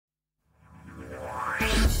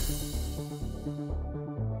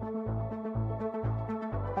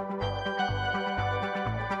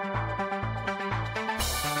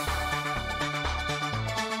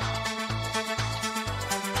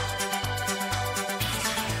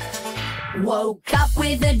Woke up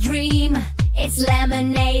with a dream, it's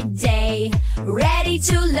lemonade day. Ready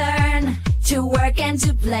to learn, to work and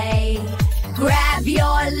to play. Grab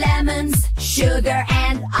your lemons, sugar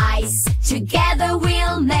and ice. Together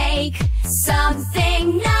we'll make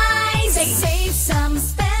something nice. Save some,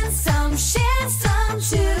 spend some, share some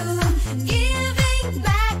too. Giving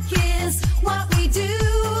back is what we do.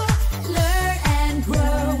 Learn and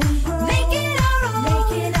grow, make it our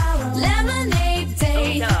own. Lemonade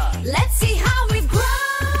day, let's see how we grow.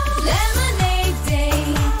 Lemonade day,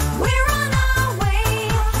 we're on our way.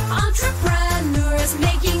 Entrepreneurs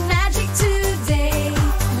making magic today.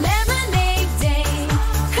 Lemonade day,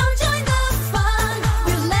 come join the fun.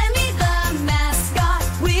 With Lemmy the mascot,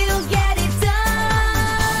 we'll get it done.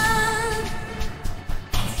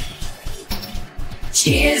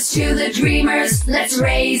 Cheers to the dreamers, let's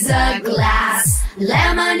raise a glass.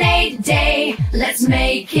 Lemonade day, let's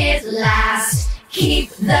make it last. Keep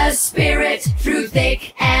the spirit through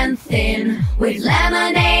thick and thin. With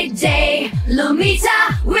Lemonade day, Lomita